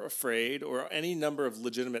hurt or afraid or any number of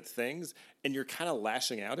legitimate things, and you're kind of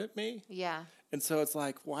lashing out at me. Yeah. And so it's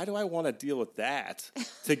like, why do I want to deal with that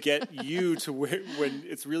to get you to where when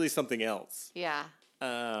it's really something else? Yeah.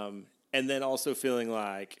 And then also feeling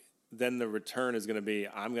like then the return is going to be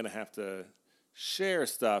I'm going to have to share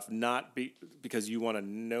stuff, not because you want to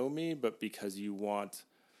know me, but because you want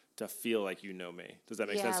to feel like you know me. Does that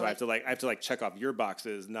make sense? So I have to check off your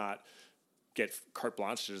boxes, not get carte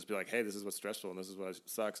blanche to just be like, hey, this is what's stressful and this is what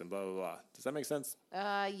sucks and blah, blah, blah. Does that make sense?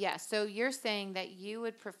 Yeah. So you're saying that you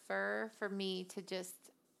would prefer for me to just,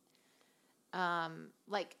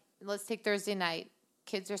 let's take Thursday night.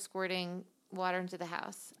 Kids are squirting water into the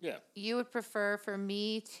house. Yeah. You would prefer for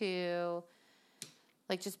me to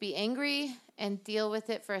just be angry and deal with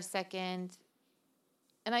it for a second.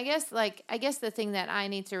 And I guess the thing that I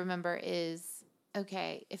need to remember is,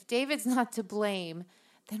 okay, if David's not to blame,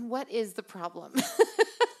 then what is the problem?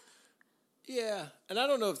 Yeah. And I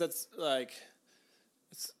don't know if that's I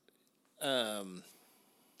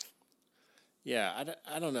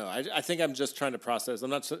don't know. I think I'm just trying to process. I'm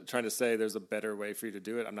not trying to say there's a better way for you to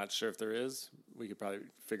do it. I'm not sure if there is. We could probably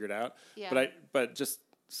figure it out. Yeah. But just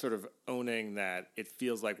sort of owning that it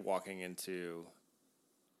feels like walking into,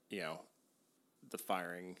 the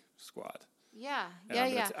firing squad. Yeah. And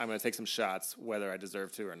I'm going to take some shots whether I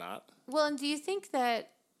deserve to or not. Well, and do you think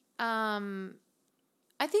that,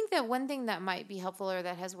 I think that one thing that might be helpful or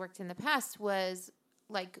that has worked in the past was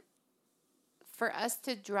for us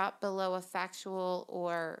to drop below a factual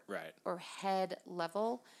or head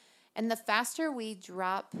level. And the faster we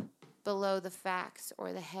drop below the facts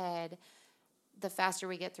or the head, the faster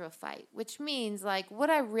we get through a fight, which means what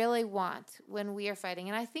I really want when we are fighting.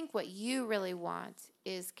 And I think what you really want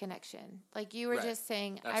is connection. Like you were just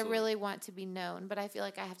saying, absolutely. I really want to be known, but I feel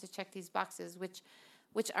like I have to check these boxes, which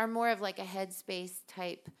are more of a headspace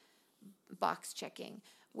type box checking.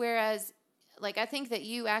 Whereas I think that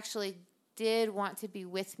you actually did want to be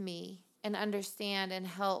with me and understand and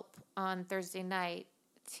help on Thursday night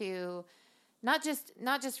to not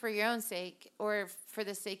just for your own sake or for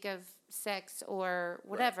the sake of sex or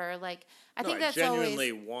whatever. I think that's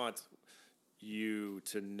genuinely want you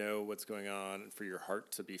to know what's going on and for your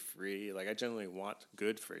heart to be free. I genuinely want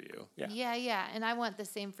good for you. Yeah. And I want the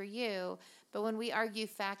same for you. But when we argue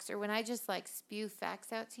facts or when I just spew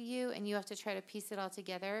facts out to you and you have to try to piece it all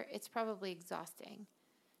together, it's probably exhausting.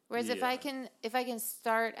 Whereas if I can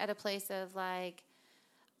start at a place of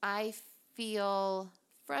I feel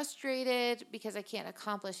frustrated because I can't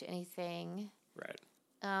accomplish anything. Right.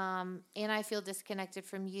 And I feel disconnected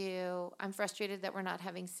from you. I'm frustrated that we're not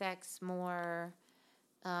having sex more,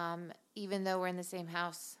 even though we're in the same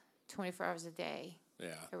house 24 hours a day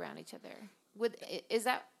around each other. Is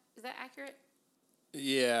that accurate?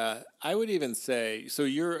 Yeah, I would even say, so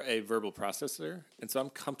you're a verbal processor, and so I'm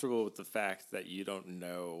comfortable with the fact that you don't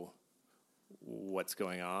know what's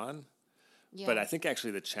going on. Yeah. But I think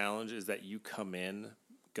actually the challenge is that you come in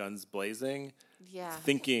guns blazing,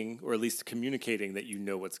 thinking, or at least communicating that you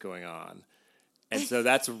know what's going on. And so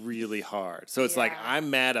that's really hard. So it's I'm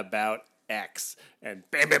mad about X, and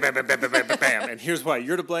bam, bam, bam, bam, bam, bam, bam, bam, and here's why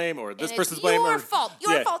you're to blame, or this person's blame, your fault,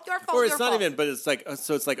 your fault, or it's not even. But it's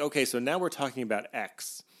okay. So now we're talking about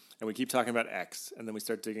X, and we keep talking about X, and then we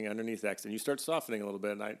start digging underneath X, and you start softening a little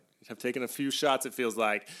bit, and I have taken a few shots. It feels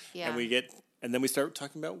like, and then we start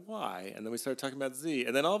talking about Y, and then we start talking about Z,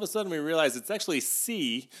 and then all of a sudden we realize it's actually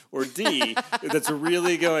C or D that's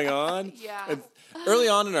really going on. Yeah. And early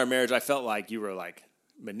on in our marriage, I felt like you were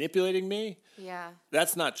manipulating me. Yeah.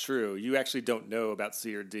 That's not true. You actually don't know about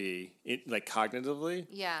C or D, cognitively.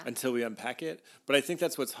 Yeah. Until we unpack it. But I think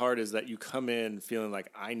that's what's hard is that you come in feeling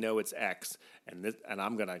like I know it's X, and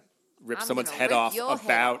I'm gonna rip someone's head off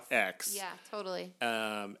about X. Yeah, totally.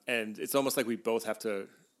 And it's almost like we both have to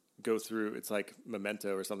go through. It's like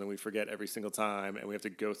Memento or something. We forget every single time, and we have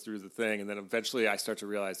to go through the thing. And then eventually, I start to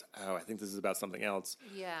realize, I think this is about something else.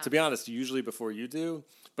 Yeah. To be honest, usually before you do,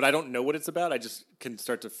 but I don't know what it's about. I just can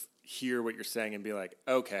start to hear what you're saying and be like,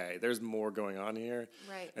 okay, there's more going on here.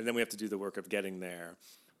 Right. And then we have to do the work of getting there,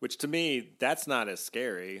 which to me, that's not as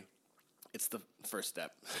scary. It's the first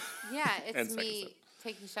step. Yeah, it's me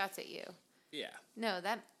taking shots at you. Yeah. No,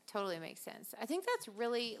 that totally makes sense. I think that's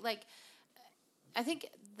really I think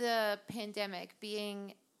the pandemic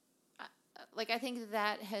being, I think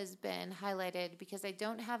that has been highlighted because I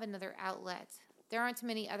don't have another outlet. There aren't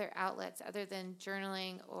many other outlets other than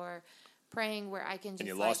journaling or praying where I can just. And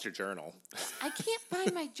you lost your journal. I can't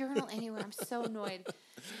find my journal anywhere. I'm so annoyed.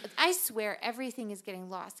 I swear everything is getting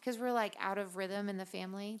lost because we're like out of rhythm in the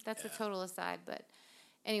family. That's a total aside, but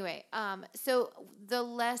anyway. So the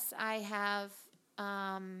less I have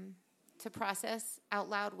to process out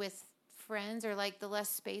loud with friends, or like the less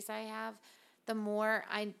space I have, the more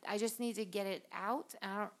I just need to get it out,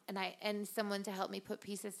 and someone to help me put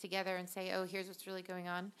pieces together and say, oh, here's what's really going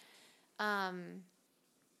on.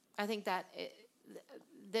 I think that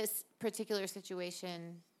this particular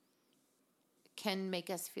situation can make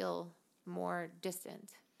us feel more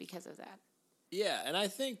distant because of that. Yeah, and I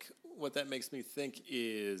think what that makes me think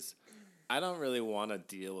is I don't really want to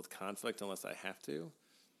deal with conflict unless I have to.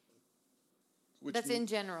 That's in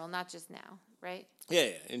general, not just now, right?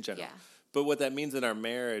 Yeah, in general. Yeah. But what that means in our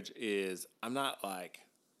marriage is I'm not like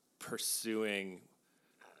pursuing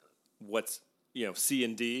what's, C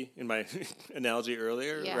and D in my analogy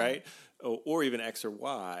earlier, right? Or even X or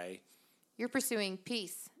Y. You're pursuing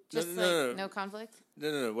peace, no conflict?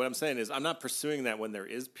 No. What I'm saying is I'm not pursuing that when there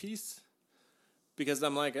is peace. Because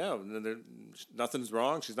I'm like, oh, nothing's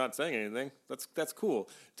wrong. She's not saying anything. That's cool.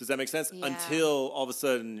 Does that make sense? Yeah. Until all of a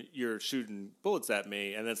sudden you're shooting bullets at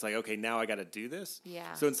me, and it's like, okay, now I got to do this.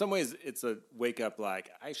 Yeah. So in some ways, it's a wake up.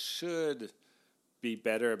 Like I should be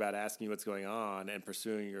better about asking you what's going on and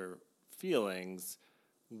pursuing your feelings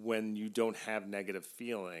when you don't have negative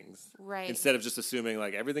feelings. Right. Instead of just assuming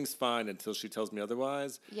like everything's fine until she tells me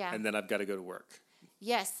otherwise. Yeah. And then I've got to go to work.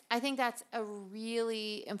 Yes, I think that's a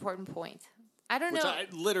really important point. I don't know. Which I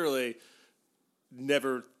literally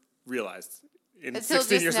never realized in Until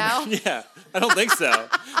 16 years. Now? Yeah, I don't think so.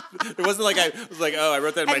 It wasn't like I was like, oh, I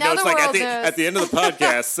wrote that in my notes. Like at the end of the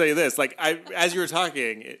podcast, say this. Like as you were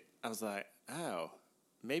talking, I was like, oh,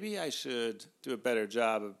 maybe I should do a better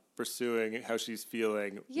job of pursuing how she's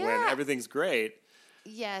feeling when everything's great.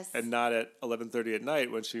 Yes. And not at 11:30 at night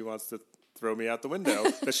when she wants to throw me out the window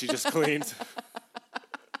that she just cleaned.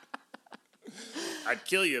 I'd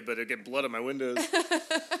kill you, but I'd get blood on my windows.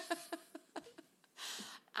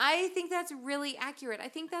 I think that's really accurate. I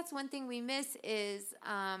think that's one thing we miss is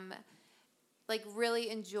like really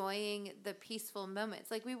enjoying the peaceful moments.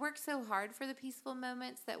 Like we work so hard for the peaceful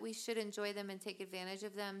moments that we should enjoy them and take advantage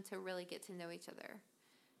of them to really get to know each other.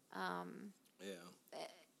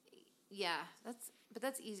 Yeah,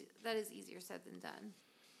 that's easy. That is easier said than done.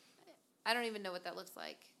 I don't even know what that looks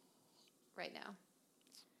like right now.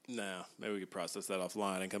 No, maybe we could process that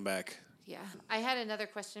offline and come back. Yeah, I had another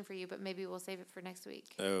question for you, but maybe we'll save it for next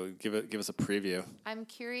week. Oh, give us a preview. I'm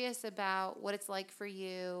curious about what it's like for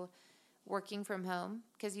you working from home,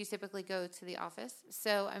 because you typically go to the office.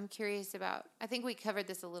 So I'm curious about, I think we covered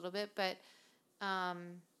this a little bit, but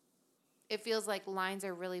it feels like lines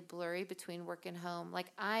are really blurry between work and home. Like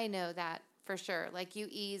I know that for sure. Like you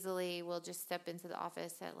easily will just step into the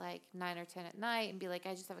office at like 9 or 10 at night and be like,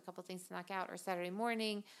 I just have a couple things to knock out, or Saturday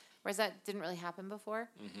morning, whereas that didn't really happen before.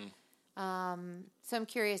 Mm-hmm. So I'm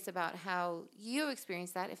curious about how you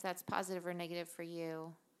experience that, if that's positive or negative for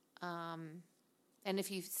you, and if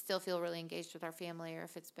you still feel really engaged with our family, or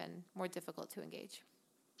if it's been more difficult to engage.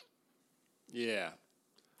 Yeah.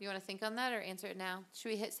 You want to think on that or answer it now? Should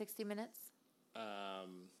we hit 60 minutes?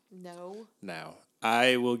 No. No.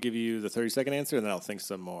 I will give you the 30-second answer, and then I'll think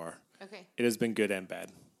some more. Okay. It has been good and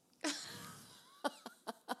bad. Is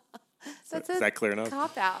that clear enough?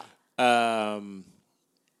 Cop-out.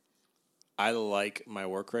 I like my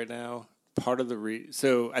work right now. Part of the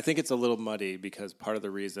so I think it's a little muddy because part of the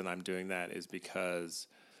reason I'm doing that is because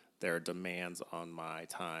there are demands on my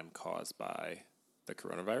time caused by the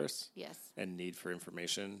coronavirus. Yes. And need for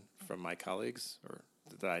information from my colleagues, or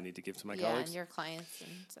that I need to give to my colleagues. colleagues. And your clients and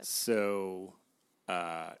such. So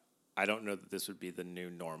I don't know that this would be the new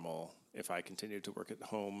normal if I continue to work at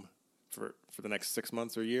home for the next 6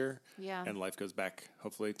 months or year. Yeah. And life goes back,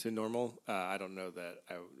 hopefully, to normal. I don't know that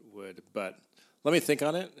I would, but let me think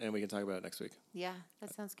on it, and we can talk about it next week. Yeah,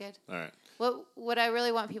 that sounds good. All right. What I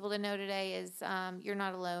really want people to know today is you're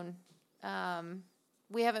not alone.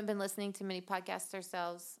 We haven't been listening to many podcasts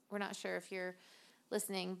ourselves. We're not sure if you're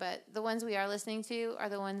listening, but the ones we are listening to are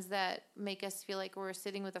the ones that make us feel like we're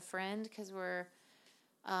sitting with a friend, because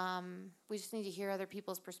we just need to hear other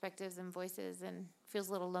people's perspectives and voices, and it feels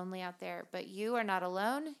a little lonely out there. But you are not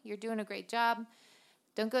alone. You're doing a great job.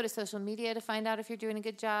 Don't go to social media to find out if you're doing a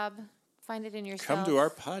good job. Find it in yourself. Come to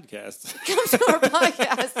our podcast. Come to our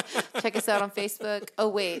podcast. Check us out on Facebook. Oh,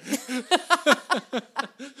 wait.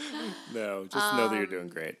 No, just know that you're doing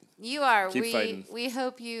great. You are. Keep fighting. We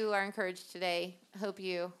hope you are encouraged today. Hope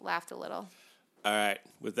you laughed a little. All right.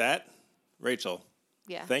 With that, Rachel.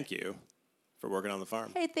 Yeah. Thank you for working on the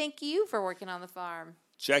farm. Hey, thank you for working on the farm.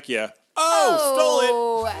 Check ya. Oh,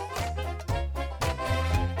 stole it.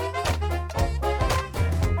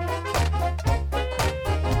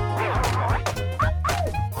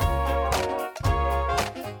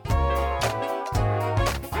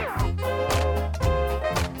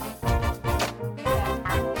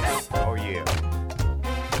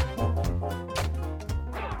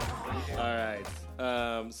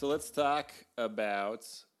 So let's talk about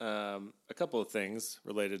a couple of things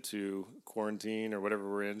related to quarantine or whatever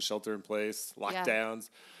we're in, shelter in place, lockdowns.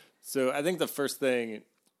 Yeah. So I think the first thing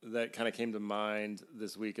that kind of came to mind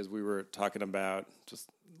this week as we were talking about just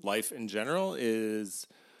life in general is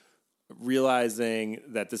realizing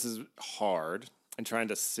that this is hard and trying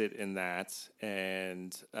to sit in that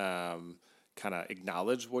and kind of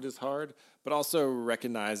acknowledge what is hard, but also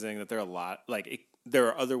recognizing that there are there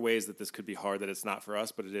are other ways that this could be hard, that it's not for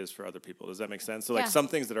us, but it is for other people. Does that make sense? So some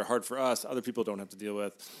things that are hard for us, other people don't have to deal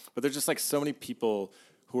with, but there's just like so many people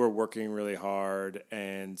who are working really hard,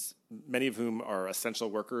 and many of whom are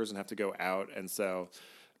essential workers and have to go out. And so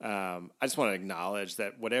I just want to acknowledge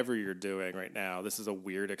that whatever you're doing right now, this is a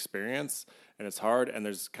weird experience and it's hard. And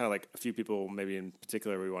there's kind of like a few people maybe in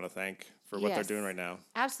particular we want to thank for what they're doing right now.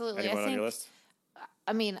 Absolutely. Anyone on your list?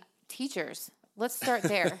 I mean, teachers. Let's start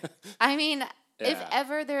there. I mean, if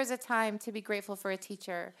ever there's a time to be grateful for a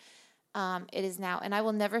teacher, it is now. And I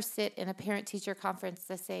will never sit in a parent-teacher conference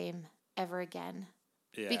the same ever again.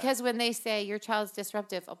 Yeah. Because when they say your child's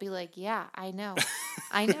disruptive, I'll be like, yeah, I know.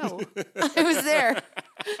 I know. I was there.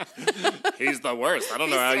 He's the worst. I don't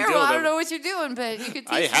know how you deal with him. I don't know what you're doing, but you could teach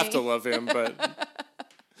me. I have to love him, but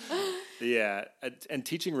yeah. And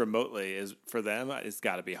teaching remotely is for them, it's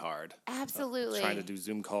got to be hard. Absolutely. Trying to do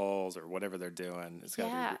Zoom calls or whatever they're doing. It's got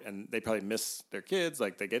to be, and they probably miss their kids.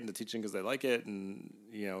 Like they get into teaching because they like it. And,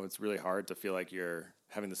 it's really hard to feel like you're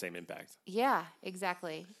having the same impact. Yeah,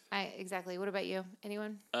 exactly. Exactly. What about you?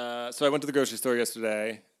 Anyone? So I went to the grocery store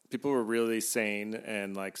yesterday. People were really sane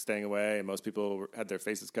and like staying away, and most people had their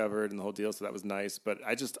faces covered and the whole deal. So that was nice. But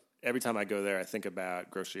every time I go there, I think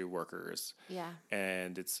about grocery workers. Yeah.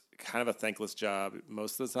 And it's kind of a thankless job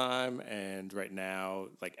most of the time. And right now,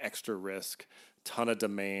 like extra risk, ton of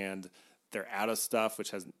demand. They're out of stuff,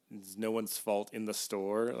 which is no one's fault in the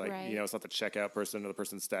store. Like, it's not the checkout person or the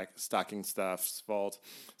person stocking stuff's fault.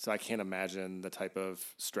 So I can't imagine the type of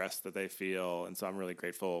stress that they feel. And so I'm really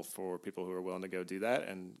grateful for people who are willing to go do that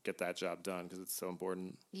and get that job done because it's so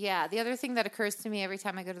important. Yeah. The other thing that occurs to me every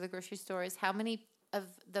time I go to the grocery store is how many of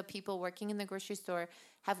the people working in the grocery store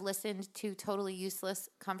have listened to totally useless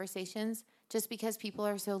conversations just because people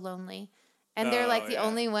are so lonely. And they're like the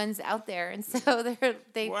only ones out there. And so they feel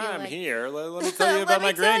like... I'm here. Let me tell you about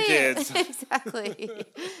my grandkids.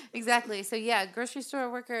 Exactly. So, grocery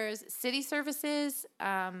store workers, city services.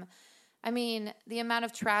 I mean, the amount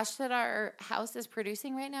of trash that our house is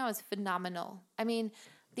producing right now is phenomenal. I mean,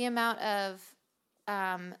 the amount of...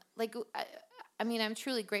 I'm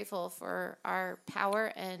truly grateful for our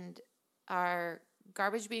power and our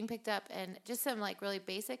garbage being picked up and just some like really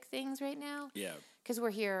basic things right now. Yeah. Because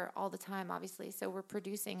we're here all the time, obviously. So we're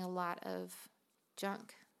producing a lot of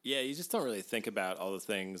junk. Yeah, you just don't really think about all the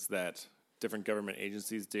things that different government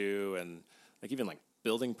agencies do and like even like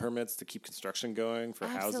building permits to keep construction going for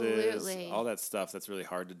houses. All that stuff that's really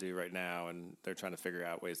hard to do right now. And they're trying to figure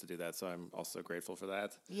out ways to do that. So I'm also grateful for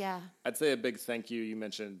that. Yeah. I'd say a big thank you. You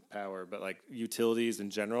mentioned power, but like utilities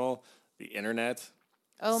in general, the internet,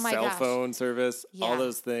 cell phone service, all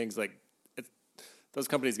those things like those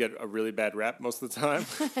companies get a really bad rap most of the time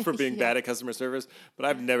for being bad at customer service, but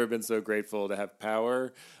I've never been so grateful to have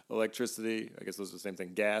power, electricity, I guess those are the same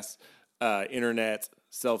thing, gas, internet,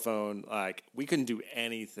 cell phone. Like, we couldn't do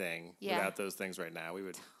anything without those things right now. We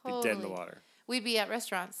would be dead in the water. We'd be at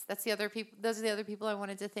restaurants. Those are the other people I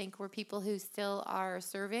wanted to thank were people who still are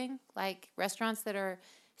serving, like restaurants that are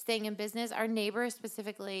staying in business. Our neighbors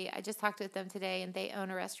specifically, I just talked with them today, and they own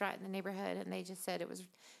a restaurant in the neighborhood, and they just said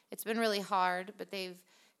it's been really hard, but they've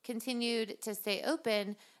continued to stay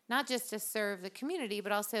open, not just to serve the community,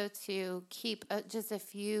 but also to keep just a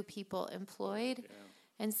few people employed. Yeah.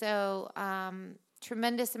 And so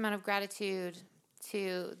tremendous amount of gratitude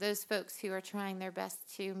to those folks who are trying their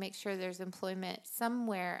best to make sure there's employment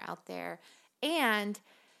somewhere out there. And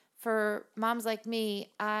for moms like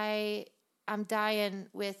me, I'm dying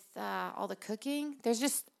with all the cooking. There's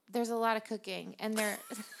a lot of cooking, and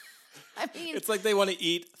it's like they want to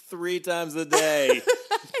eat 3 times a day,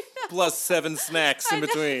 plus 7 snacks in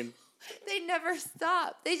between. They never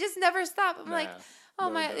stop. They just never stop. I'm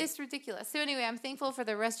like, it's ridiculous. So anyway, I'm thankful for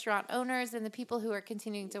the restaurant owners and the people who are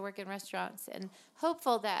continuing to work in restaurants, and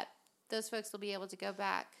hopeful that those folks will be able to go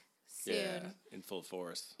back soon. Yeah, in full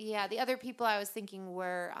force. Yeah, the other people I was thinking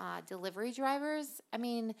were delivery drivers. I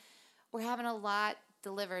mean, we're having a lot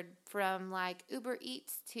delivered from like Uber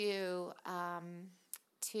Eats to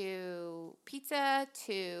pizza,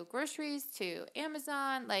 to groceries, to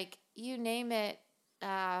Amazon, like you name it.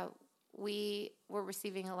 We were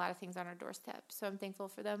receiving a lot of things on our doorstep. So I'm thankful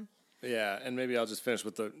for them. Yeah, and maybe I'll just finish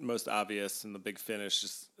with the most obvious and the big finish,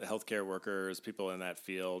 just healthcare workers, people in that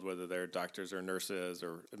field, whether they're doctors or nurses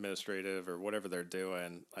or administrative or whatever they're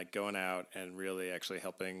doing, like going out and really actually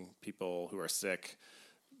helping people who are sick,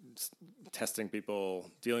 testing people,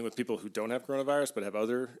 dealing with people who don't have coronavirus but have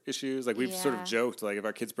other issues. Like we've sort of joked, like if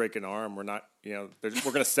our kids break an arm, we're not, we're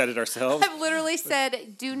going to set it ourselves. I've literally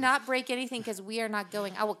said, do not break anything because we are not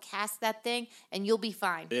going. I will cast that thing and you'll be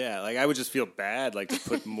fine. Yeah, like I would just feel bad, like to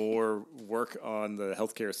put more work on the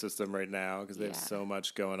healthcare system right now because they have so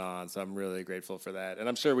much going on. So I'm really grateful for that. And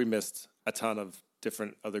I'm sure we missed a ton of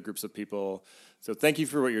different other groups of people. So thank you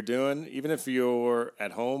for what you're doing. Even if you're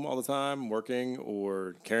at home all the time working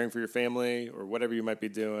or caring for your family or whatever you might be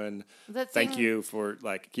doing, thank you for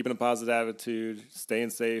like keeping a positive attitude,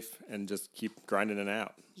 staying safe, and just keep grinding it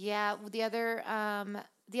out. Yeah, the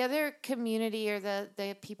other community or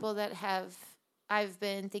the people that I've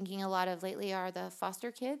been thinking a lot of lately are the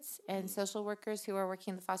foster kids and social workers who are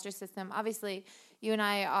working in the foster system. Obviously, you and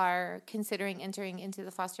I are considering entering into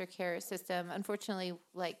the foster care system. Unfortunately,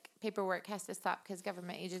 like paperwork has to stop because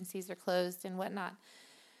government agencies are closed and whatnot.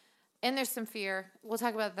 And there's some fear. We'll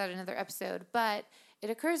talk about that in another episode. But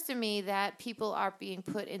it occurs to me that people are being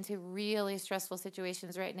put into really stressful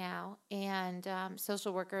situations right now. And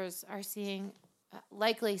social workers are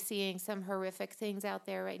likely seeing some horrific things out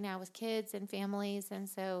there right now with kids and families. And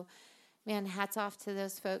so, man, hats off to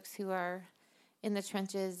those folks who are in the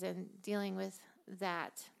trenches and dealing with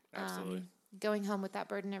that. Absolutely. Going home with that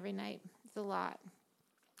burden every night. It's a lot.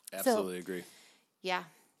 Absolutely agree. Yeah.